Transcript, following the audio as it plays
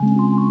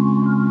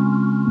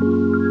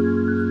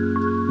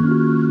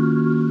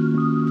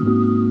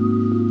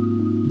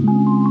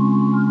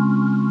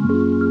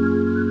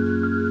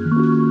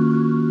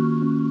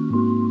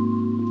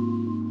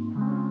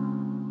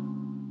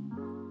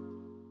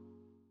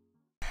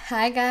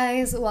Hi,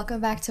 guys.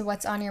 Welcome back to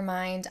What's on Your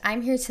Mind.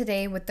 I'm here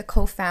today with the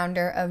co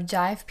founder of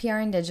Jive PR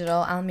and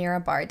Digital, Almira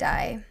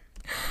Bardai.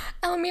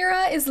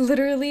 Almira is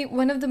literally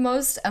one of the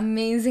most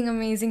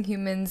amazing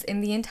humans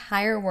in the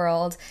entire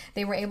world.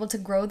 They were able to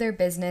grow their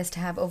business to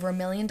have over $1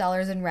 million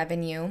in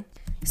revenue.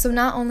 So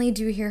not only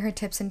do you hear her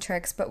tips and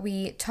tricks, but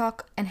we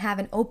talk and have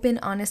an open,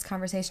 honest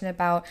conversation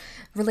about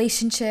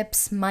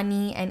relationships,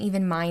 money, and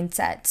even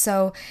mindset.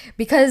 So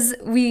because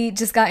we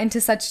just got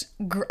into such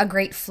a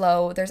great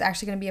flow, there's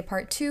actually going to be a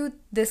part 2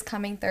 this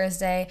coming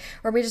Thursday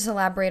where we just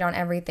elaborate on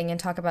everything and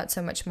talk about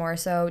so much more.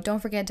 So don't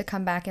forget to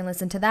come back and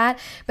listen to that.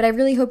 But I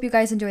really hope you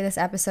guys enjoy this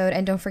episode,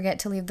 and don't forget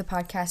to leave the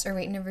podcast a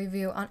rating and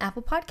review on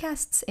Apple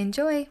Podcasts.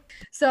 Enjoy.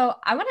 So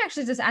I want to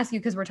actually just ask you,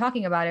 because we're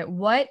talking about it,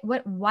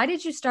 why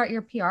did you start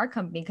your PR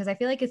company? Because I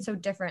feel like it's so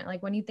different.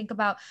 Like when you think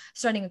about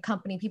starting a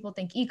company, people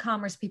think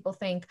e-commerce, people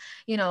think,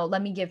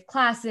 let me give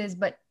classes,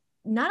 but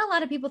not a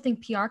lot of people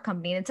think PR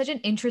company. And it's such an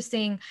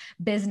interesting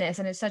business,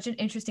 and it's such an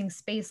interesting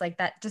space, like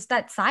that, just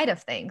that side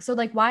of things. So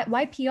like,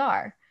 why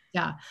PR?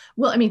 Yeah.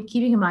 Well, I mean,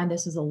 keeping in mind,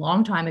 this was a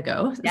long time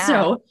ago. Yeah.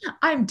 So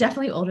I'm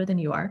definitely older than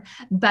you are,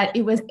 but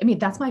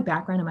that's my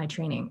background and my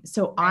training.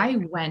 So Right.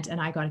 I went and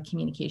I got a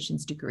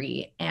communications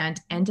degree and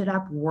ended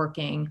up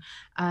working.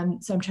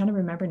 So I'm trying to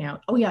remember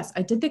now. Oh, yes.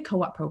 I did the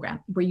co-op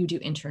program where you do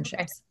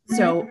internships. Okay.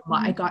 So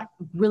I got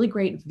really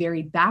great,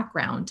 varied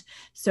background.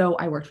 So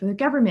I worked for the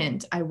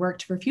government. I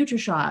worked for Future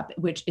Shop,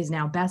 which is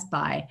now Best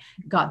Buy,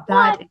 got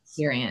that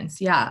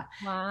experience. Yeah.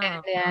 Wow.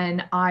 And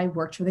then I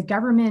worked for the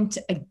government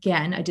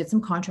again. I did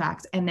some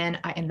contracts, and then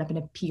I ended up in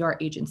a PR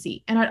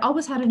agency. And I'd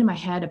always had it in my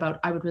head about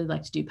I would really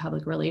like to do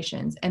public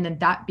relations. And then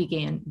that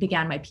began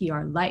my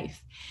PR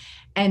life.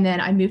 And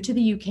then I moved to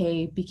the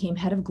UK, became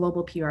head of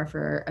global PR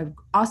for an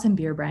awesome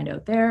beer brand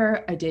out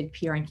there. I did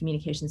PR and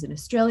communications in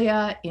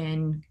Australia,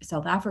 in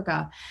South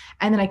Africa.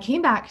 And then I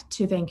came back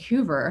to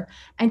Vancouver,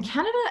 and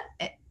Canada,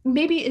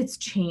 maybe it's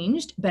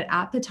changed, but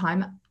at the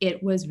time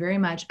it was very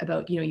much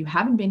about, you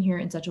haven't been here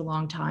in such a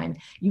long time.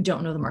 You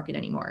don't know the market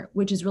anymore,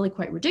 which is really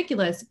quite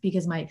ridiculous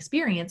because my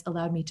experience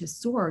allowed me to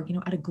soar,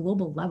 at a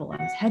global level.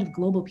 I was head of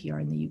global PR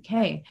in the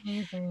UK.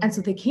 And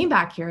so they came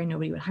back here and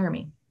nobody would hire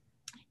me.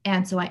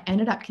 And so I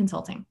ended up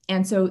consulting.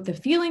 And so the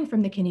feeling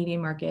from the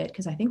Canadian market,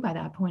 because I think by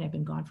that point I've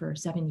been gone for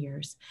 7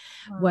 years,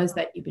 was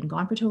that you've been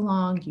gone for too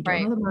long. You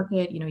don't know the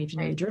market, you have to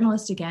know the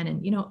journalist again.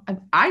 And,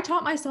 I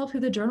taught myself who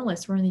the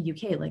journalists were in the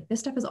UK. Like, this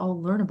stuff is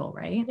all learnable,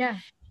 right? Yeah.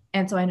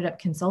 And so I ended up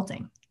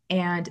consulting.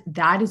 And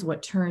that is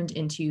what turned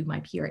into my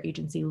PR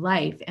agency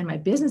life and my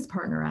business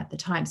partner at the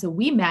time. So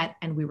we met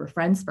and we were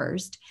friends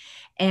first.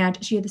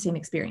 And she had the same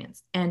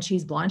experience. And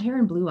she's blonde hair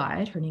and blue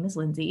eyed. Her name is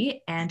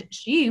Lindsay. And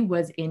she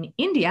was in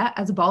India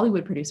as a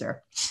Bollywood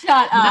producer.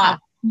 Shut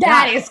up.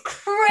 That is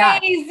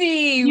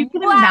crazy. You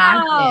can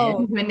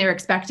imagine when they're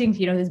expecting,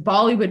 this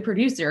Bollywood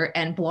producer,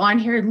 and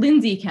blonde haired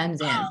Lindsay comes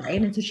in, right?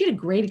 And so she had a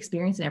great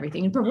experience and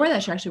everything. And before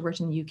that, she actually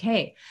worked in the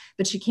UK,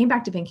 but she came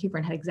back to Vancouver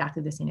and had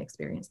exactly the same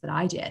experience that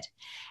I did.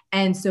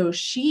 And so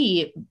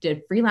she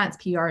did freelance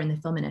PR in the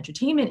film and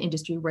entertainment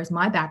industry, whereas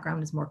my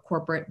background is more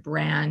corporate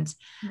brand.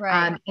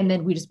 Right. And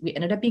then we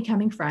ended up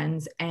becoming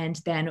friends. And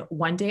then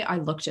one day I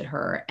looked at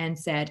her and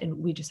said, and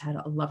we just had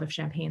a love of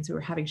champagne. So we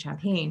were having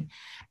champagne.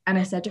 And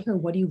I said to her,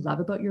 what do you love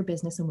about your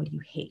business and what do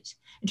you hate?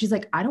 And she's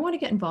like, I don't want to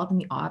get involved in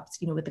the ops,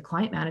 with the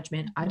client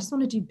management. I just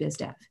want to do biz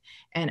dev.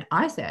 And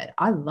I said,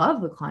 I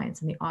love the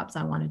clients and the ops.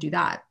 I want to do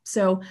that.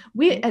 So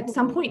we at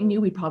some point knew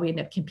we'd probably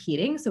end up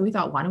competing. So we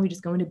thought, why don't we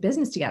just go into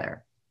business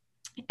together?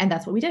 And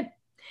that's what we did.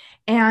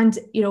 And,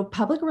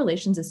 public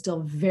relations is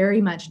still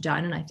very much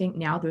done. And I think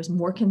now there's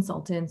more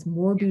consultants,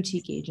 more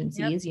boutique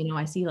agencies. Yep.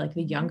 I see like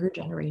the younger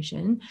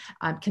generation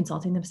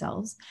consulting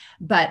themselves.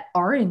 But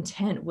our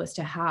intent was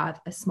to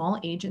have a small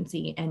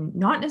agency and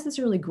not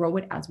necessarily grow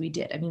it as we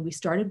did. I mean, we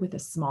started with a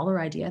smaller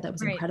idea that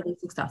was incredibly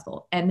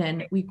successful, and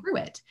then we grew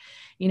it.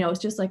 It's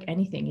just like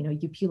anything,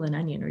 you peel an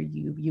onion or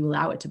you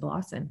allow it to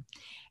blossom.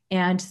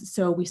 And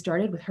so we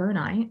started with her and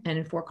I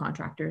and 4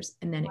 contractors,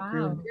 and then it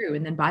grew and grew.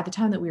 And then by the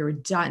time that we were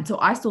done, so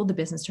I sold the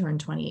business to her in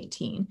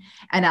 2018.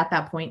 And at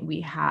that point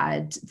we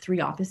had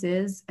 3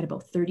 offices at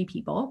about 30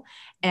 people.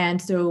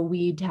 And so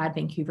we had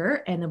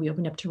Vancouver, and then we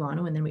opened up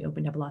Toronto, and then we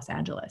opened up Los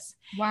Angeles.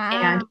 Wow.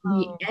 And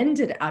we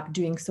ended up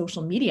doing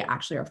social media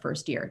actually our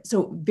first year.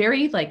 So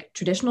very like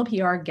traditional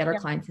PR, get our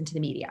clients into the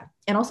media.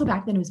 And also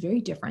back then it was very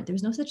different. There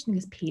was no such thing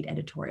as paid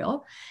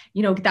editorial.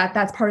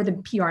 That's part of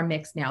the PR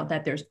mix now,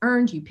 that there's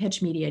earned, you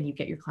pitch media and you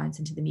get your clients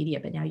into the media,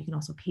 but now you can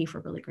also pay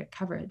for really great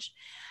coverage.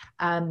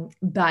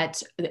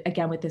 But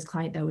again, with this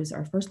client, that was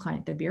our first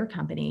client, the beer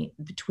company,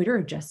 Twitter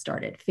had just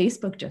started,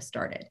 Facebook just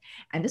started.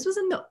 And this was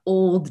in the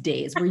old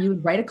days where you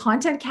would write a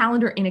content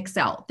calendar in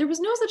Excel. There was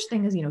no such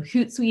thing as,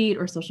 Hootsuite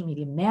or social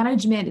media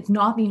management. It's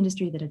not the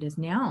industry that it is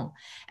now.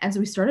 And so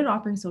we started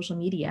offering social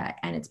media,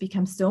 and it's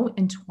become so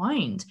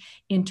entwined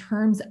in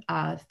terms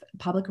of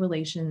public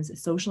relations,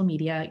 social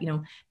media,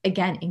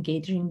 again,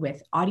 engaging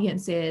with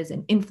audiences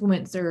and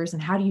influencers,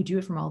 and how do you do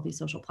it from all of these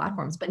social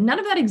platforms? But none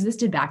of that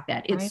existed back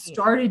then. It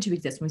started to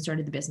exist when we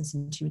started the business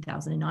in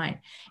 2009,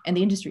 and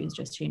the industry has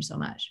just changed so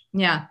much.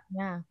 Yeah.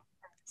 Yeah.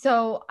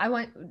 So I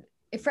want,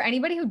 if for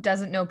anybody who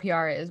doesn't know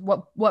PR is,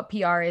 what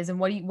PR is and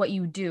what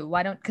you do.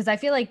 Why don't, because I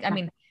feel like, I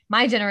mean,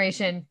 my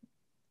generation,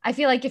 I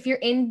feel like if you're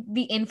in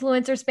the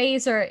influencer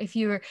space or if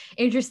you're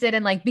interested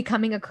in like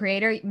becoming a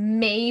creator,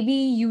 maybe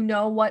you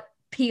know what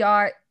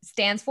PR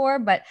stands for,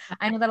 but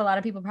I know that a lot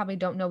of people probably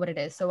don't know what it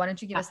is. So why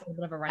don't you give us a little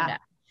bit of a rundown?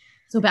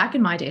 So back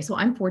in my day, so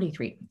I'm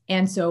 43.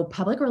 And so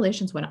public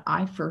relations, when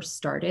I first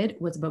started,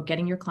 was about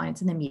getting your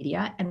clients in the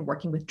media and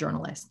working with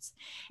journalists.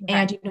 Okay.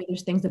 And,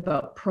 there's things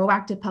about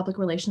proactive public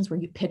relations where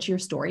you pitch your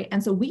story.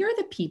 And so we are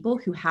the people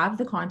who have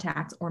the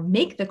contacts or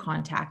make the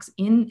contacts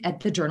at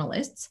the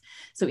journalists.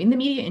 So in the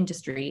media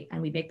industry,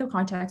 and we make the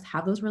contacts,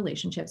 have those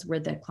relationships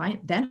where the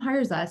client then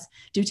hires us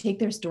to take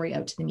their story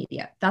out to the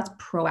media. That's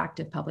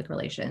proactive public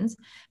relations.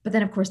 But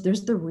then of course,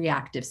 there's the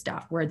reactive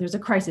stuff where there's a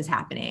crisis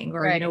happening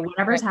or,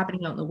 whatever's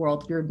happening out in the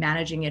world, you're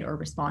managing it or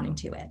responding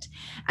to it.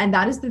 And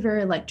that is the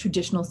very like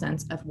traditional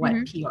sense of what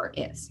PR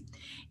is.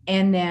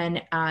 And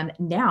then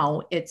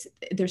now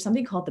there's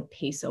something called the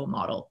PESO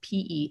model,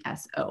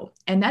 PESO,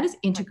 and that is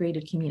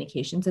integrated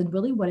communications and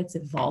really what it's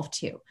evolved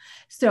to.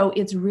 So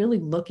it's really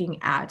looking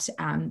at,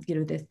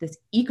 this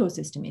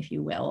ecosystem, if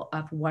you will,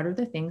 of what are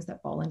the things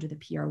that fall under the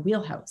PR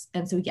wheelhouse.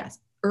 And so yes,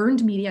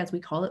 earned media, as we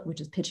call it,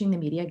 which is pitching the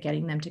media,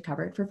 getting them to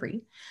cover it for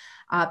free.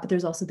 But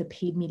there's also the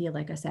paid media,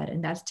 like I said,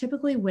 and that's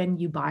typically when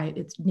you buy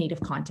its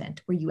native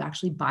content, where you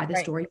actually buy the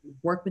story,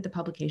 work with the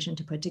publication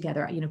to put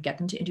together, get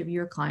them to interview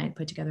your client,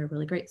 put together a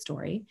really great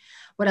story.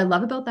 What I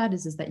love about that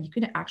is that you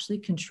can actually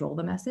control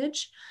the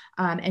message,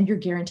 and you're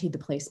guaranteed the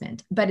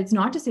placement. But it's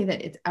not to say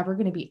that it's ever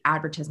going to be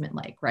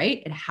advertisement-like,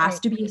 right? It has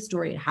to be a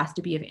story. It has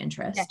to be of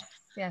interest.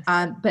 Yes.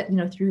 But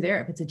through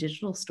there, if it's a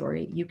digital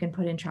story, you can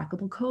put in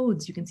trackable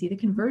codes, you can see the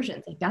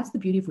conversions. Like that's the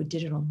beauty of what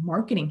digital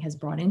marketing has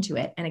brought into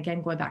it. And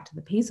again, going back to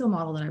the PESO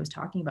model that I was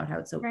talking about, how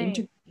it's so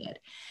integrated,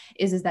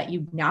 is that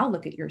you now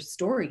look at your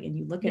story and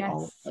you look at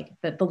all like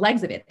the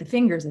legs of it, the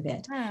fingers of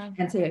it,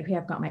 and say, okay,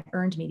 I've got my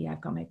earned media,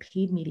 I've got my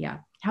paid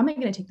media. How am I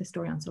going to take the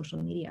story on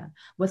social media?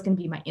 What's going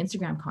to be my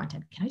Instagram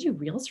content? Can I do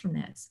reels from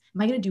this?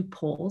 Am I going to do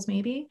polls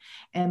maybe?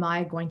 Am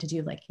I going to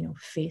do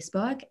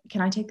Facebook?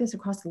 Can I take this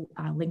across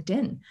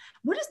LinkedIn?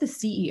 What is the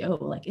CEO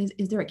like?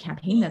 Is there a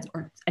campaign that's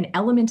or an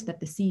element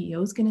that the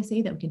CEO is going to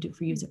say that we can do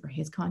for use it for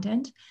his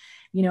content?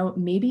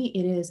 Maybe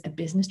it is a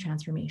business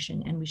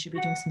transformation and we should be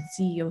doing some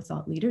CEO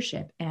thought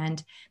leadership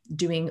and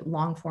doing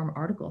long form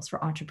articles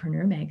for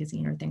Entrepreneur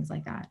Magazine or things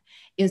like that.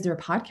 Is there a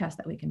podcast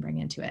that we can bring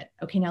into it?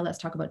 Okay, now let's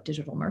talk about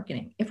digital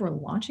marketing. If we're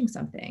launching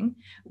something,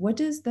 what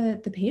does the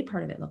paid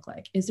part of it look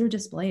like? Is there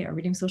display? Are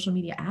we doing social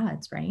media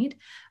ads, right?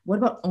 What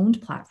about owned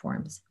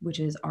platforms, which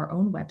is our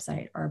own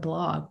website, our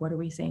blog? What are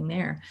we saying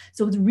there?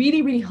 So it's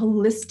really, really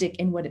holistic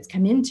in what it's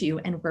come into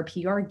and where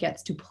PR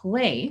gets to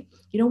play.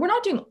 We're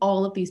not doing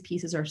all of these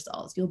pieces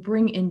ourselves. You'll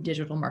bring in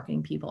digital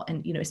marketing people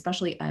and,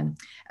 especially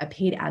a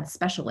paid ad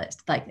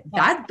specialist like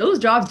that. Those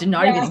jobs did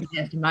not even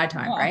exist in my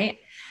time, right?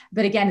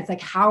 But again, it's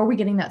like, how are we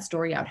getting that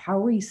story out? How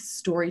are we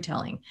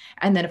storytelling?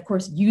 And then of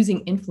course,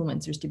 using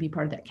influencers to be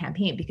part of that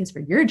campaign, because for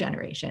your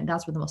generation,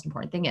 that's what the most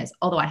important thing is.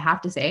 Although I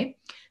have to say,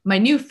 my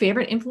new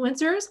favorite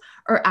influencers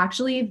are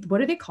actually, what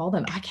do they call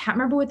them? I can't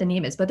remember what the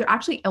name is, but they're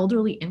actually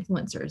elderly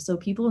influencers. So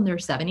people in their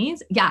 70s.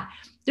 Yeah.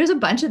 There's a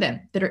bunch of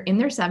them that are in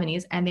their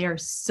 70s and they are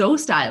so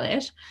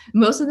stylish.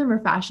 Most of them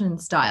are fashion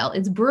style.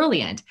 It's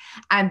brilliant.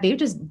 And they've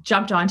just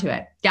jumped onto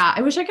it. Yeah.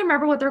 I wish I could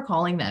remember what they're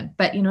calling them,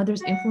 but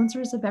there's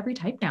influencers of every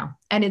type now.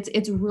 And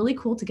it's really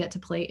cool to get to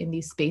play in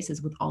these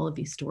spaces with all of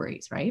these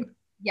stories, right?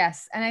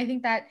 Yes. And I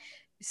think that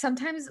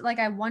sometimes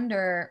I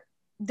wonder,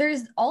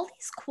 there's all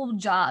these cool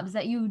jobs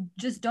that you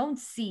just don't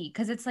see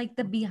because it's like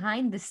the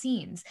behind the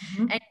scenes.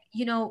 And,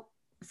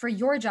 for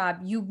your job,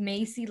 you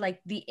may see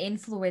the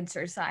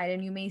influencer side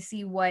and you may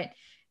see what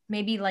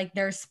maybe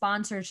their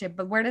sponsorship,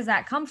 but where does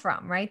that come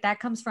from, right? That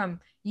comes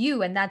from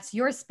you and that's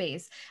your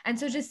space. And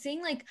so just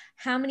seeing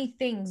how many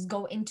things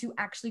go into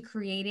actually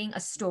creating a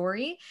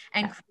story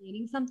and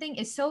creating something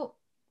is so,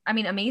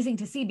 amazing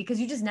to see because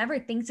you just never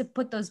think to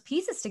put those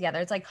pieces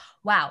together. It's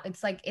wow,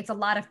 it's a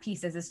lot of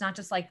pieces. It's not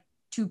just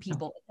two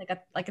people. It's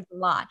it's a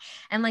lot.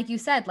 And like you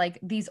said,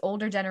 these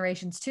older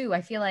generations too,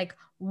 I feel like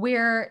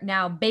we're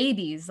now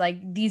babies,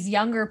 these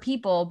younger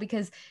people,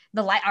 because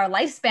our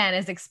lifespan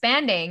is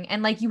expanding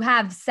and you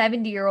have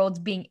 70-year-olds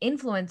being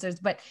influencers,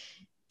 but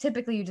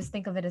typically you just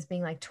think of it as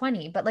being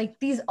 20, but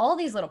all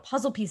these little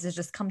puzzle pieces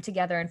just come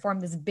together and form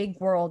this big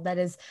world that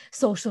is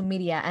social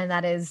media and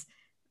that is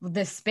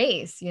this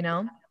space,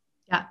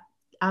 Yeah.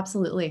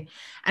 Absolutely.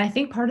 And I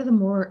think part of the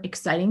more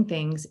exciting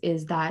things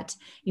is that,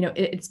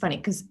 it's funny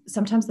because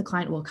sometimes the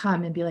client will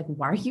come and be like,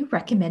 why are you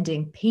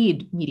recommending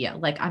paid media?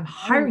 I'm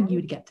hiring you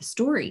to get the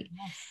story.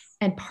 Yes.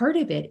 And part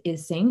of it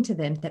is saying to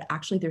them that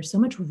actually there's so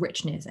much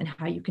richness in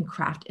how you can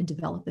craft and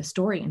develop the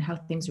story and how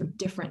things are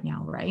different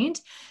now, right?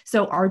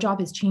 So our job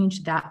has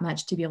changed that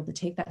much to be able to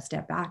take that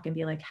step back and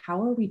be like, how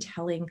are we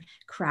telling,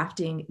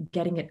 crafting,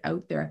 getting it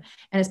out there?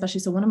 And especially,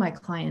 so one of my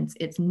clients,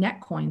 it's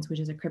Netcoins, which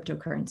is a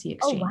cryptocurrency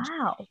exchange.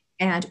 Oh, wow.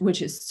 and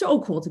which is so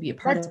cool to be a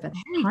part That's of at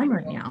the very time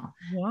right cool. now.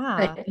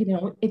 Yeah.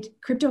 But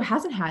crypto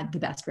hasn't had the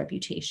best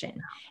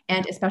reputation,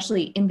 and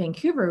especially in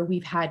Vancouver,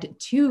 we've had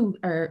two,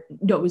 or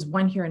no, it was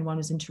one here and one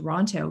was in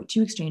Toronto,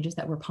 two exchanges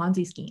that were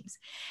Ponzi schemes,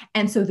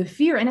 and so the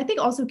fear, and I think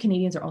also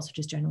Canadians are also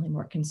just generally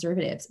more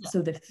conservatives,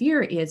 so the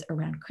fear is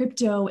around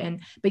crypto,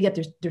 but yet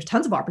there's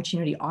tons of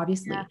opportunity, Yeah.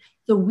 obviously.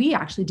 So we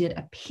actually did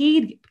a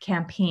paid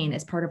campaign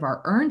as part of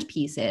our earned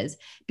pieces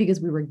because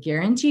we were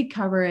guaranteed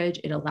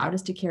coverage. It allowed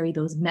us to carry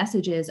those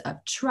messages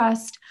of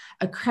trust,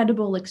 a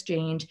credible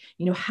exchange.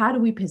 How do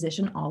we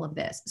position all of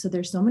this? So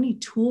there's so many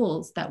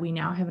tools that we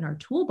now have in our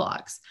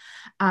toolbox.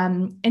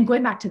 And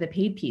going back to the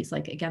paid piece,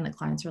 like again, the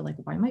clients are like,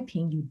 why am I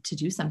paying you to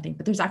do something?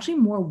 But there's actually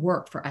more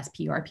work for us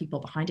PR people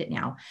behind it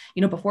now.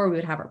 Before we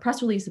would have our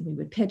press release and we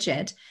would pitch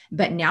it,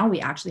 but now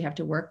we actually have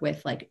to work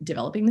with like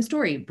developing the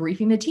story,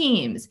 briefing the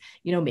teams,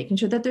 making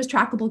sure that there's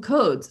trackable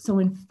codes. So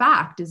in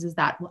fact, is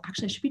that, well,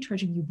 actually I should be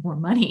charging you more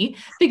money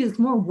because it's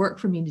more work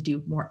for me to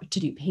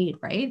do paid,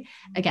 right?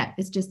 Again,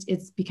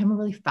 it's become a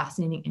really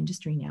fascinating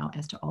industry now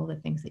as to all the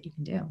things that you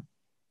can do.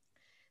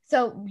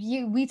 So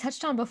you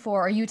touched on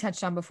before, or you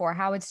touched on before,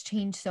 how it's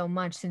changed so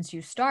much since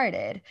you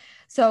started.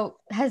 So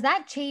has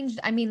that changed,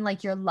 I mean,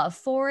 like your love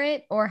for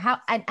it, or how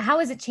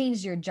has it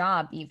changed your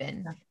job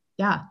even?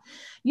 Yeah.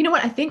 You know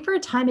what? I think for a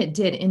time it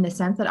did, in the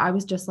sense that I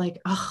was just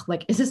like, oh,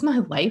 like, is this my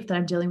life that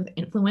I'm dealing with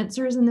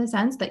influencers, in the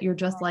sense that you're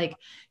just like,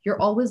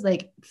 you're always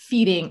like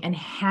feeding and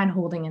hand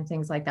holding and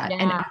things like that.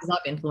 And Yeah. I love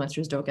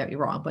influencers, don't get me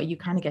wrong, but you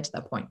kind of get to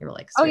that point, you're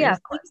like, Oh yeah, seriously.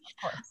 of course,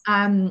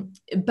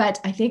 of course. But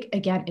I think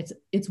again,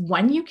 it's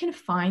when you can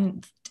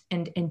find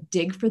and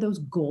dig for those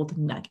gold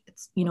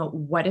nuggets.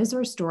 What is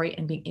our story,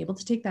 and being able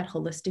to take that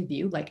holistic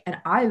view. Like, and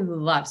I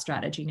love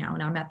strategy now.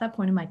 And I'm at that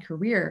point in my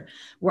career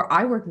where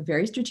I work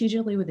very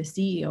strategically with a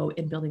CEO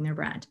in building their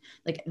brand.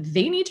 Like,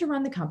 they need to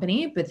run the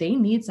company, but they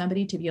need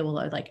somebody to be able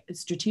to like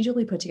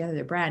strategically put together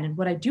their brand. And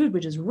what I do,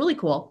 which is really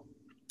cool,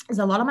 is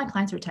a lot of my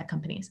clients are tech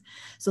companies.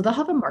 So they'll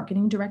have a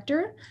marketing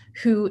director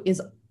who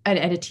is and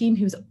a team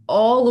who's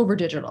all over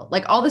digital,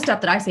 like all the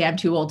stuff that I say I'm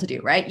too old to do,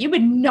 right? You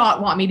would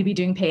not want me to be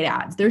doing paid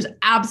ads. There's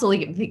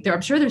absolutely,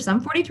 I'm sure there's some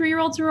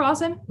 43-year-olds who are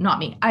awesome. Not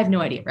me. I have no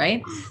idea,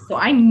 right? So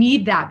I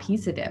need that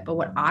piece of it. But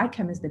what I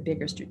come is the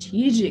bigger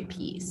strategic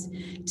piece,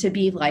 to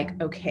be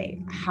like,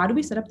 okay, how do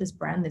we set up this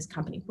brand, this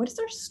company? What is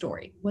our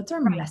story? What's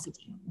our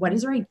messaging? What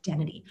is our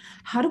identity?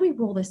 How do we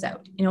roll this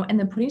out? And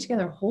then putting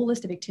together a whole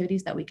list of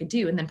activities that we could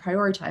do, and then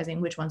prioritizing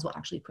which ones will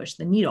actually push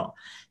the needle.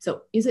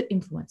 So is it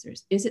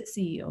influencers? Is it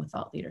CEO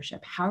thought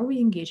leadership? How are we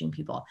engaging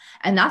people?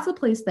 And that's the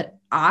place that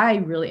I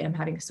really am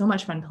having so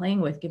much fun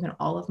playing with, given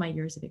all of my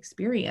years of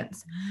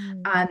experience.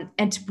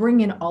 And to bring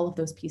in all of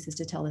those pieces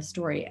to tell a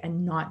story,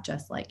 and not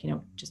just like,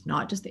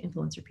 not just the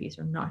influencer piece,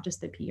 or not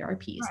just the PR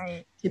piece,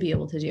 to be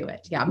able to do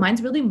it. Yeah.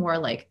 Mine's really more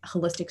like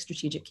holistic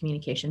strategic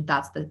communication.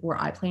 That's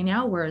where I play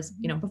now. Whereas,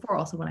 before,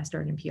 also when I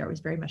started in PR, I was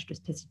very much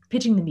just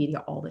pitching the media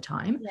all the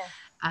time.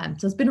 Yeah.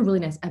 So it's been a really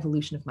nice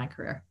evolution of my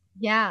career.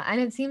 Yeah. And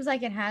it seems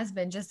like it has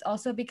been, just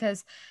also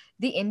because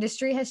the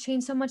industry has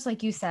changed so much,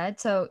 like you said.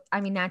 So,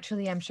 I mean,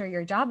 naturally, I'm sure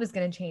your job is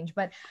going to change,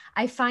 but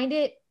I find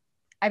it,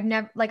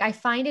 I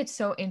find it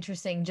so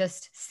interesting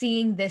just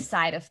seeing this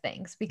side of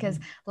things, because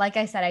like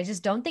I said, I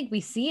just don't think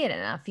we see it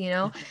enough.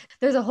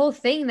 There's a whole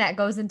thing that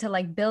goes into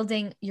like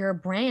building your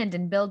brand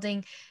and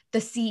building the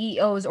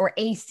CEO's or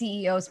a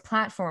CEO's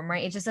platform,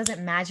 right? It just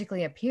doesn't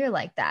magically appear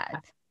like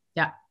that.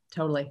 Yeah.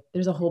 Totally.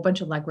 There's a whole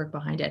bunch of legwork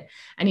behind it.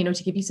 And,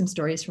 to give you some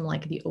stories from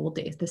like the old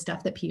days, the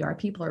stuff that PR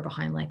people are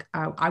behind, like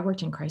I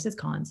worked in crisis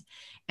cons.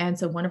 And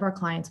so one of our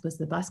clients was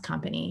the bus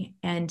company,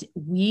 and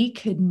we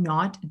could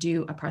not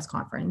do a press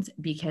conference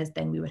because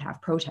then we would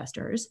have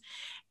protesters.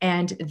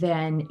 And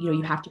then,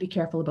 you have to be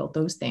careful about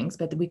those things,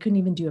 but we couldn't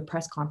even do a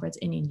press conference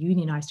in a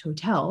unionized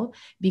hotel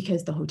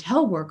because the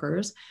hotel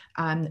workers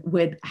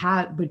would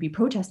be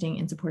protesting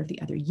in support of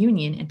the other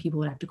union, and people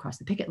would have to cross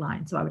the picket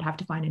line. So I would have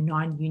to find a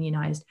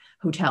non-unionized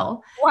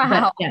hotel. Wow.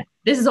 But yeah,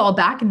 this is all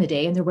back in the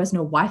day, and there was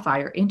no Wi-Fi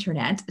or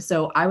internet.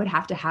 So I would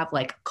have to have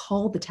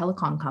call the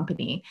telecom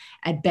company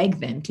and beg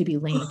them to be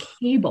laying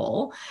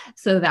cable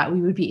so that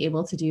we would be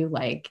able to do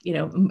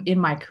in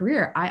my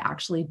career, I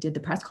actually did the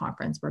press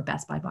conference where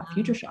Best Buy bought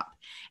Future Shop.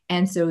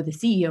 And so the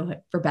CEO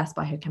for Best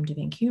Buy had come to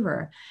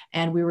Vancouver,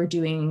 and we were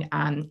doing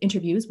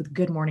interviews with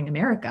Good Morning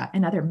America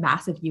and other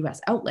massive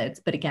US outlets.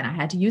 But again, I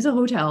had to use a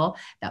hotel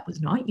that was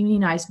not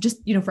unionized,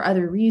 just, for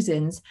other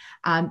reasons.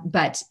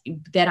 But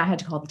then I had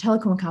to call the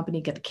telecom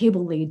company, get the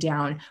cable laid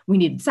down. We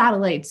needed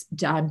satellites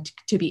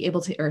to be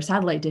able to, or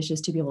satellite dishes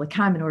to be able to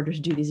come in order to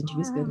do these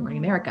interviews with Good Morning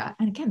America.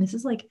 And again, this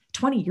is like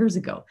 20 years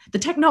ago. The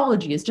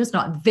technology is just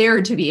not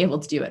there to be able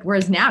to do it.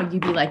 Whereas now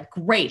you'd be like,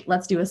 great,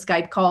 let's do a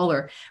Skype call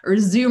or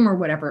Zoom or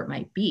whatever it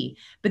might be.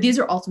 But these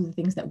are also the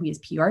things that we as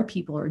PR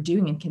people are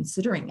doing and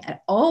considering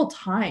at all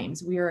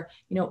times. We are,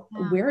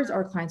 where is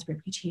our client's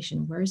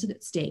reputation? Where is it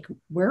at stake?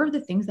 Where are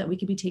the things that we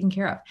could be taking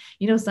care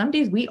of? Some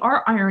days we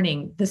are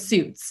ironing the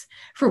suits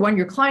for when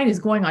your client is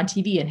going on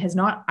TV and has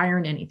not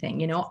ironed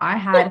anything. I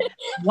had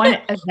one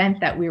event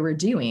that we were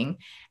doing,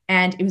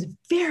 And it was a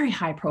very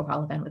high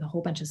profile event with a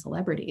whole bunch of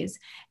celebrities.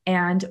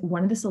 And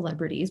one of the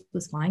celebrities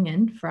was flying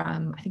in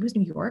from, I think it was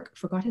New York,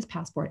 forgot his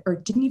passport, or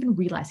didn't even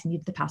realize he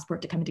needed the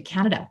passport to come into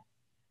Canada.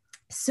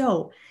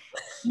 So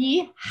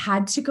he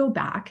had to go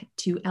back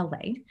to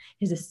LA.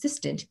 His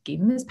assistant gave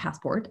him his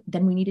passport.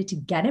 Then we needed to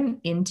get him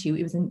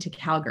into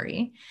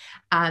Calgary.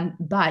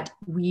 But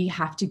we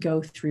have to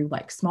go through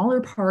like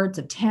smaller parts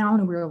of town.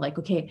 And we were like,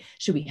 okay,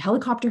 should we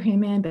helicopter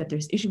him in? But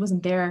there's issue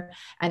wasn't there.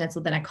 And then, so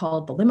then I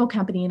called the limo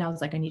company and I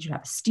was like, I need you to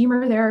have a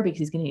steamer there because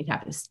he's going to need to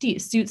have his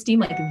suit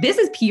steam. Like this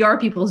is PR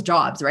people's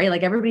jobs, right?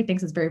 Like everybody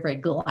thinks it's very, very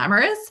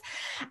glamorous.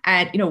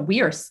 And,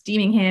 we are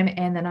steaming him.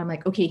 And then I'm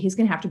like, okay, he's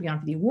going to have to be on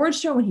for the awards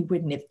show and he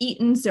wouldn't have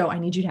eaten. So I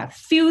need you to have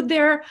food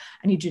there.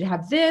 I need you to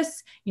have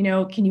this,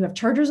 can you have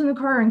chargers in the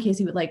car in case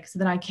he would like, so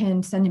then I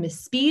can send him his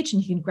speech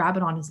and he can grab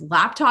it on his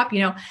laptop.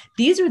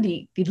 These are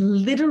the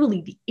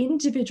literally the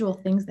individual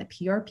things that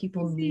PR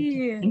people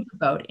need to think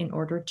about in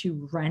order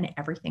to run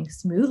everything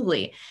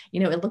smoothly.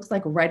 It looks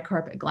like red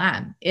carpet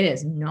glam. It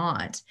is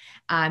not.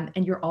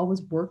 And you're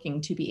always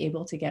working to be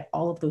able to get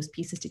all of those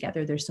pieces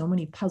together. There's so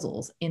many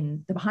puzzles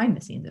in the behind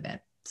the scenes of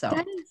it. So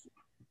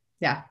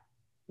yeah.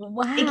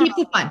 Wow. It keeps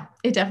it fun.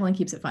 It definitely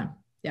keeps it fun.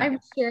 Yeah. I'm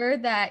sure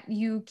that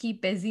you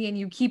keep busy and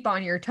you keep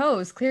on your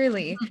toes,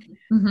 clearly.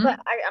 Mm-hmm. But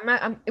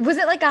was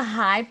it like a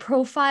high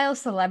profile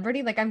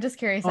celebrity? Like, I'm just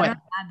curious. I haven't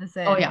had this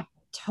in. Oh yeah,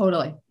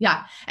 totally.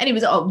 Yeah. And it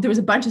was, there was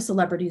a bunch of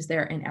celebrities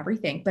there and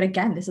everything. But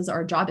again, this is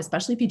our job,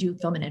 especially if you do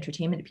film and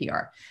entertainment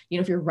PR.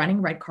 If you're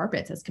running red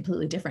carpets, that's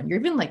completely different. You're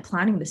even like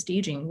planning the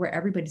staging where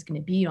everybody's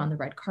going to be on the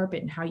red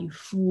carpet and how you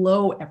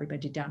flow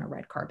everybody down a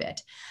red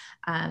carpet.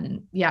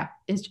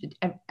 It's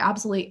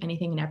absolutely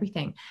anything and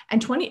everything.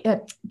 And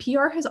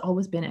PR has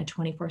always been a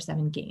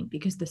 24/7 game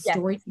because the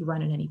story can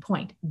run at any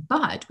point.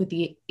 But with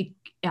the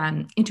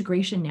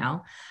integration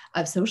now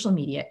of social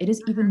media, it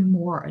is even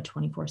more a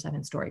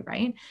 24/7 story,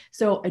 right?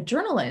 So a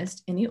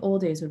journalist in the old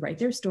days would write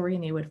their story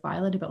and they would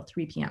file it about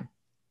 3 p.m.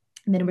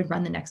 and then it would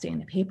run the next day in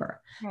the paper.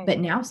 Right. But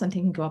now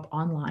something can go up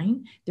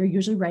online. They're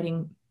usually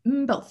writing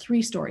about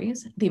 3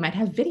 stories. They might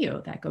have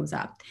video that goes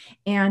up.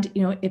 And,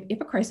 if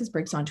a crisis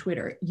breaks on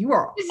Twitter, you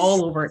are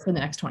all over it for the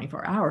next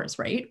 24 hours,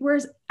 right?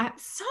 Whereas at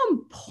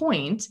some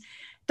point,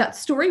 that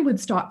story would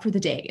stop for the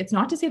day. It's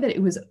not to say that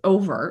it was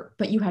over,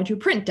 but you had your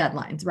print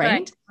deadlines,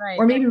 right? Right.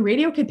 Or maybe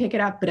radio could pick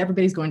it up, but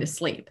everybody's going to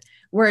sleep.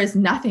 Whereas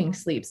nothing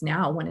sleeps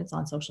now when it's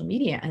on social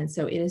media. And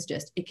so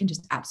it can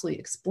just absolutely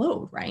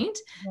explode, right?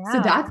 Yeah.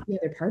 So that's the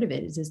other part of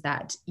it is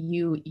that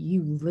you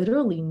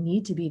literally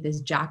need to be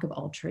this jack of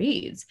all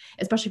trades,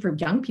 especially for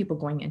young people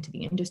going into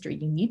the industry.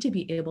 You need to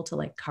be able to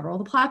like cover all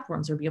the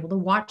platforms or be able to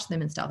watch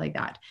them and stuff like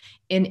that.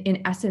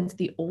 In essence,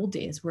 the old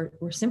days were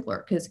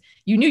simpler because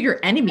you knew your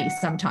enemies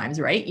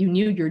sometimes, right? You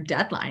knew your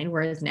deadline,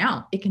 whereas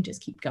now it can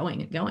just keep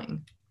going and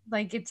going.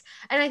 And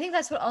I think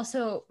that's what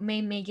also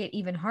may make it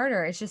even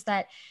harder. It's just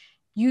that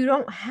you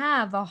don't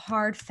have a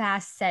hard,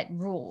 fast set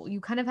rule. You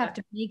kind of have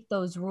to make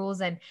those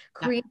rules and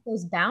create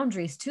those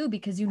boundaries too,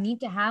 because you need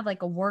to have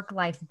like a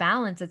work-life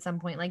balance at some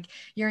point. Like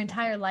your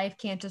entire life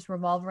can't just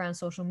revolve around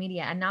social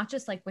media, and not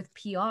just like with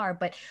PR,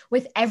 but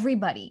with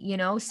everybody,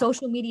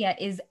 social media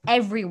is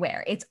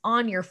everywhere. It's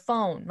on your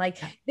phone. Like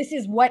this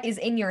is what is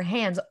in your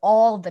hands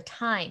all the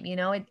time.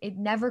 It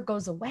never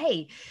goes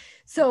away.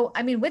 So,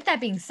 I mean, with that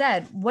being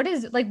said, what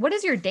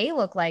does your day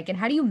look like and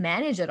how do you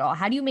manage it all?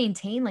 How do you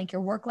maintain like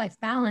your work-life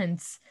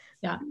balance?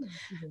 Yeah.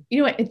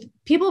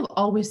 People have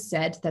always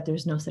said that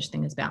there's no such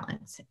thing as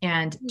balance.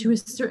 And to a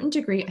certain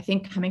degree, I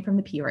think coming from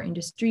the PR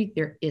industry,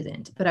 there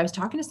isn't. But I was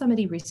talking to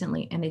somebody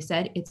recently and they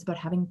said it's about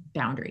having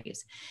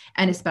boundaries.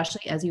 And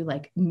especially as you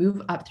like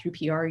move up through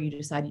PR, you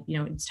decide,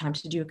 it's time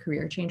to do a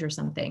career change or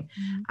something.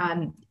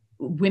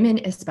 Women,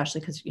 especially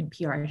because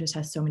PR just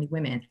has so many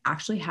women,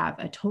 actually have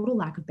a total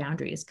lack of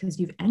boundaries because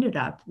you've ended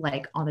up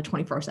like on the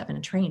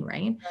 24/7 train,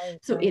 right?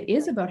 So it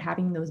is about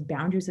having those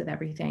boundaries with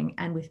everything.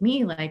 And with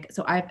me,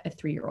 so I have a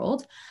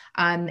 3-year-old.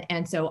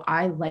 And so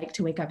I like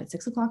to wake up at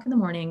 6 o'clock in the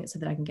morning so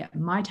that I can get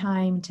my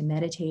time to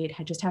meditate,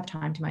 just have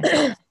time to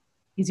myself.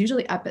 He's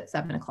usually up at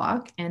 7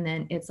 o'clock and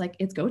then it's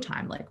go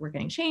time. Like we're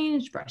getting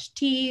changed, brush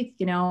teeth,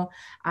 he'll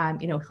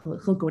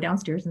go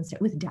downstairs and sit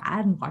with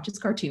dad and watch his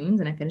cartoons.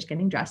 And I finish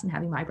getting dressed and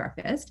having my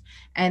breakfast.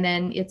 And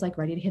then it's like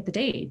ready to hit the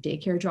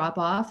daycare drop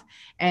off.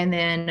 And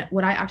then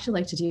what I actually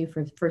like to do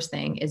for the first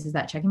thing is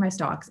that checking my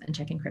stocks and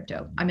checking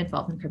crypto. I'm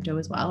involved in crypto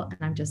as well. And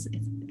I'm just,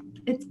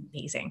 it's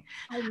amazing.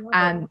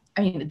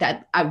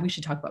 We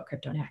should talk about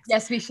crypto next.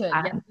 Yes, we should.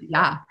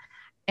 Yeah.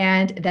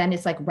 And then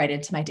it's like right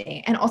into my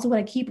day. And also what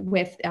I keep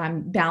with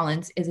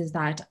balance is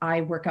that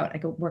I work out. I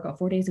go work out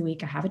 4 days a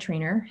week. I have a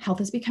trainer. Health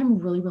has become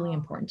really, really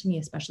important to me,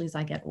 especially as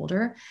I get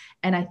older.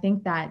 And I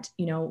think that,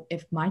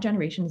 if my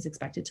generation is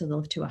expected to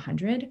live to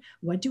 100,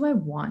 what do I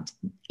want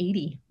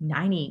 80,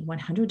 90,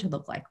 100 to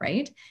look like,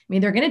 right? I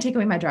mean, they're going to take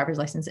away my driver's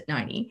license at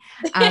 90.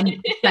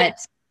 But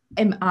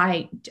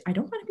I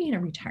don't want to be in a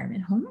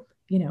retirement home.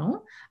 you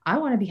know, I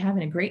want to be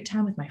having a great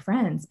time with my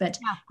friends, but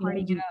Yeah,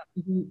 you know,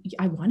 partying it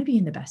up. I want to be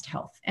in the best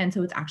health. And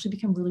so it's actually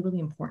become really, really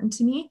important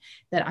to me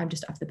that I'm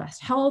just of the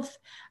best health.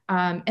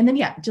 And then,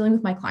 yeah, dealing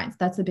with my clients,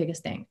 that's the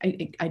biggest thing.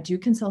 I do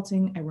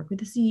consulting. I work with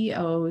the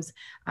CEOs.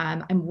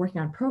 I'm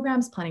working on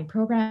programs, planning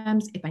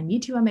programs. If I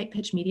need to, I might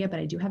pitch media, but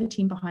I do have a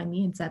team behind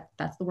me. And so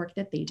that's the work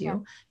that they do. Yeah.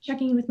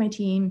 Checking in with my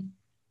team.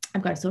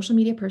 I've got a social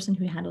media person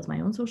who handles my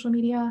own social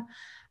media.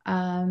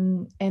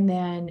 And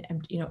then,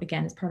 you know,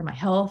 again, as part of my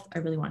health, I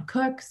really want to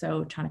cook.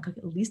 So trying to cook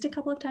at least a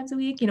couple of times a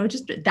week, you know,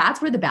 just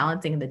that's where the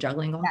balancing and the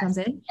juggling all comes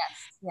in.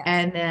 Yes.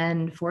 And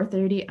then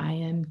 4:30, I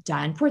am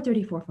done.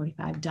 4:30,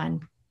 4:45,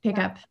 done. Pick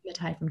up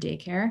Matai from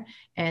daycare,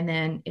 and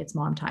then it's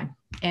mom time.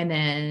 And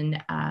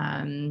then,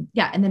 and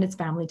then it's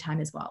family time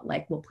as well.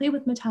 Like we'll play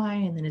with Matai,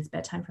 and then it's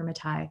bedtime for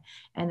Matai,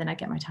 and then I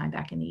get my time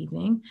back in the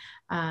evening.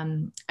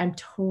 I'm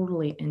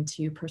totally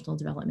into personal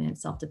development,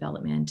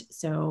 self-development.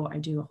 So I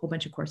do a whole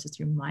bunch of courses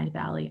through Mind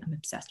Valley. I'm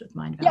obsessed with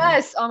Mind Valley.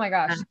 Yes. Oh my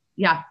gosh.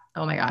 Yeah.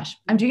 Oh my gosh.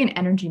 I'm doing an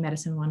energy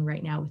medicine one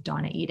right now with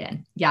Donna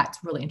Eden. Yeah, it's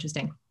really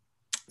interesting.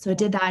 So I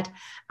did that.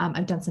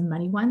 I've done some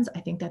money ones.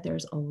 I think that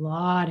there's a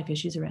lot of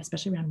issues,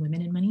 especially around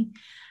women and money.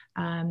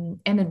 And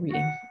then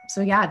reading.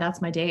 So yeah, that's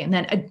my day. And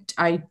then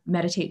I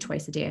meditate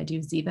twice a day. I do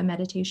Ziva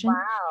meditation.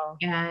 Wow.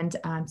 And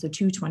so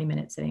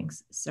 20-minute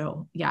sittings.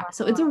 So yeah,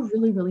 so it's a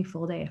really, really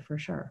full day for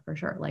sure.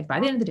 Like by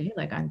the end of the day,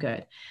 like I'm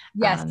good.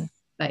 Yes.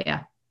 But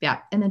yeah.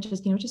 And then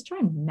just, you know, just try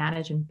and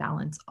manage and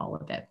balance all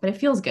of it. But it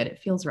feels good. It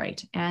feels right.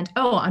 And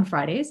on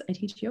Fridays, I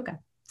teach yoga.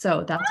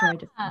 So that's where I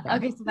do.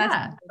 Okay. So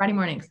that's Friday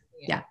mornings.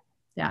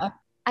 Yeah.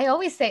 I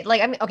always say,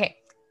 like, I mean, okay,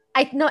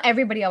 I know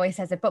everybody always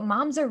says it, but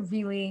moms are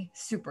really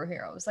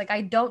superheroes. Like,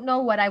 I don't know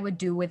what I would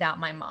do without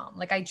my mom.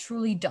 Like, I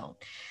truly don't.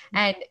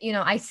 And, you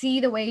know, I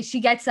see the way she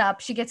gets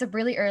up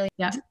really early,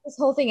 this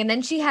whole thing. And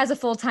then she has a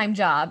full-time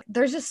job.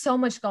 There's just so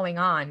much going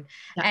on.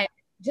 Yeah. And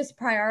just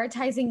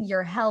prioritizing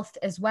your health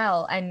as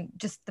well. And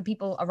just the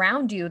people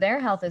around you, their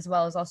health as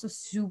well is also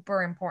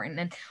super important.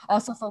 And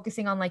also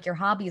focusing on like your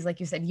hobbies, like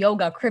you said,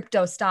 yoga,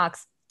 crypto,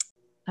 stocks.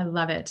 I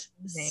love it.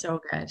 So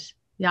good.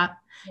 Yeah.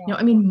 You know,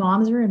 I mean,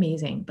 moms are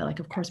amazing, but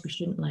like, of course we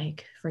shouldn't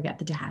like forget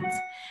the dads.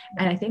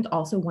 And I think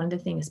also one of the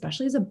things,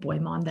 especially as a boy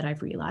mom, that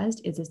I've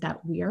realized is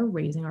that we are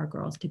raising our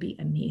girls to be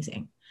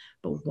amazing.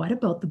 But what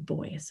about the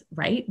boys,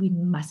 right? We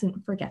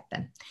mustn't forget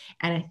them.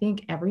 And I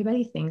think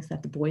everybody thinks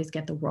that the boys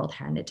get the world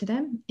handed to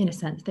them. In a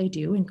sense, they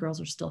do, and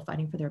girls are still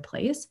fighting for their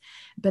place.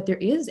 But there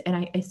is, and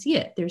I see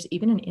it, there's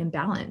even an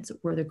imbalance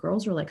where the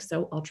girls are like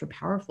so ultra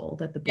powerful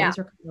that the boys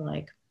are kind of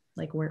like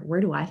where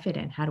do I fit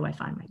in? How do I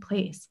find my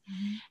place?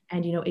 Mm-hmm.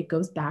 And, you know, it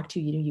goes back to,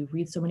 you know, you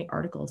read so many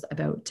articles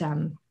about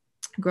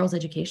girls'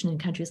 education in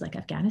countries like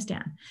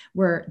Afghanistan,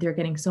 where they're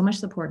getting so much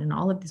support and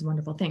all of these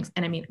wonderful things.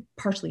 And I mean,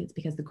 partially it's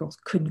because the girls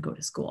couldn't go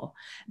to school,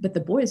 but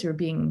the boys are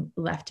being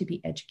left to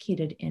be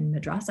educated in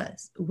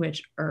madrasas,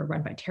 which are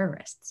run by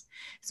terrorists.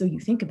 So you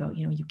think about,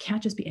 you know, you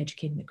can't just be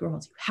educating the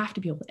girls, you have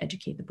to be able to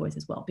educate the boys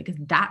as well, because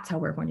that's how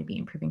we're going to be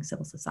improving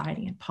civil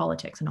society and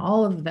politics and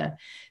all of the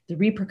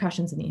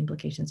repercussions and the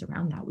implications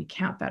around that. We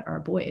can't vet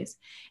our boys.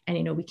 And,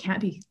 you know, we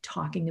can't be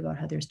talking about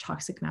how there's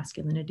toxic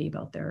masculinity,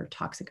 about their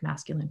toxic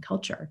masculine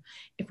culture.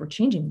 If we're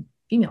changing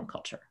female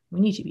culture, we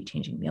need to be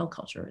changing male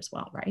culture as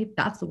well, right?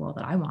 That's the world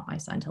that I want my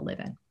son to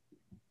live in.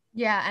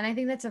 Yeah. And I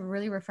think that's a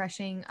really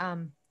refreshing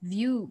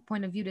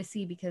point of view to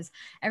see, because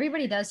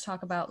everybody does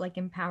talk about like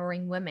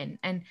empowering women.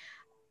 And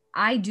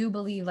I do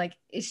believe like,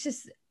 it's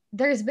just,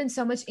 there's been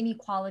so much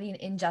inequality and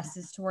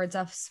injustice towards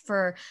us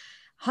for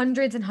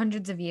hundreds and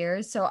hundreds of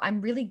years. So I'm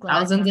really glad.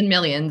 Thousands and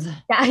millions.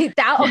 Thousands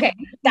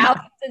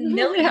and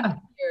millions of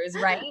years,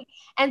 right?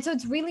 And so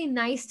it's really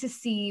nice to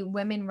see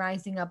women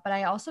rising up. But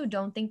I also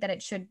don't think that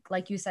it should,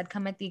 like you said,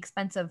 come at the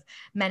expense of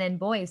men and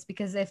boys,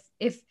 because if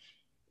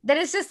then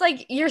it's just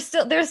like there's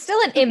still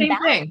an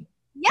imbalance.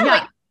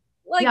 Yeah.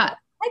 Like head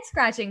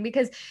scratching,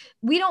 because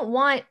we don't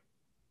want,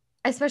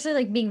 especially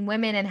like being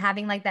women and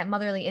having like that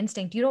motherly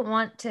instinct, you don't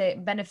want to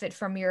benefit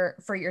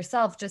for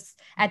yourself just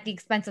at the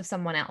expense of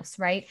someone else,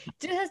 right?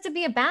 It has to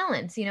be a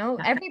balance, you know.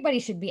 Everybody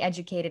should be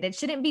educated. It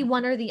shouldn't be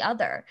one or the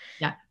other.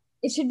 Yeah,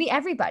 it should be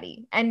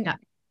everybody. And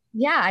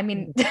I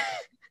mean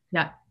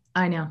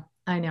I know.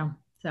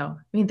 So, I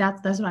mean,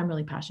 that's what I'm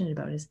really passionate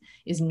about is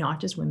not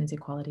just women's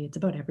equality. It's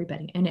about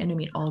everybody. And I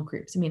mean, all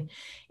groups. I mean,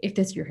 if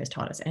this year has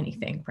taught us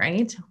anything,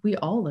 right? We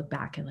all look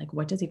back and like,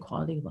 what does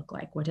equality look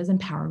like? What does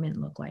empowerment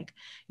look like?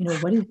 You know,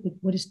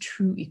 what is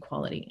true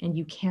equality? And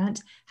you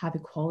can't have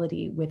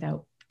equality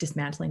without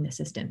dismantling the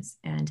systems.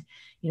 And,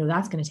 you know,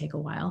 that's going to take a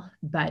while,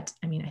 but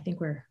I mean, I think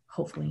we're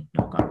hopefully,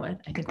 knock on wood,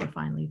 I think we're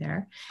finally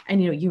there.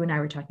 And, you know, you and I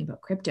were talking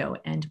about crypto,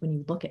 and when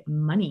you look at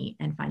money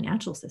and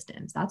financial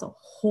systems, that's a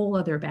whole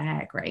other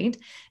bag, right?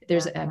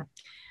 There's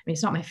I mean,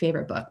 it's not my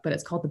favorite book, but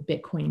it's called The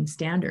Bitcoin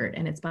Standard.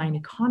 And it's by an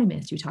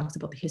economist who talks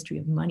about the history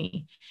of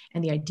money.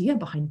 And the idea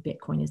behind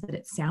Bitcoin is that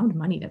it's sound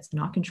money that's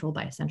not controlled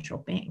by a central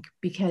bank.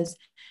 Because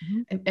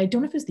I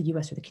don't know if it's the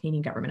US or the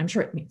Canadian government, I'm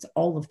sure it means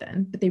all of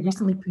them, but they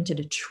recently printed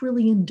 $1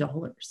 trillion.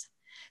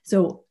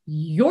 So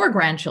your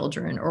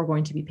grandchildren are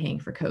going to be paying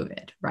for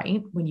COVID,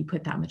 right? When you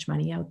put that much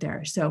money out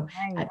there. So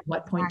Right. at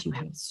what point do you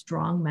have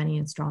strong money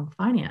and strong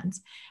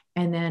finance?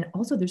 And then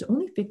also there's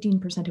only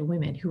 15% of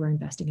women who are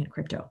investing in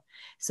crypto.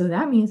 So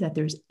that means that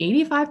there's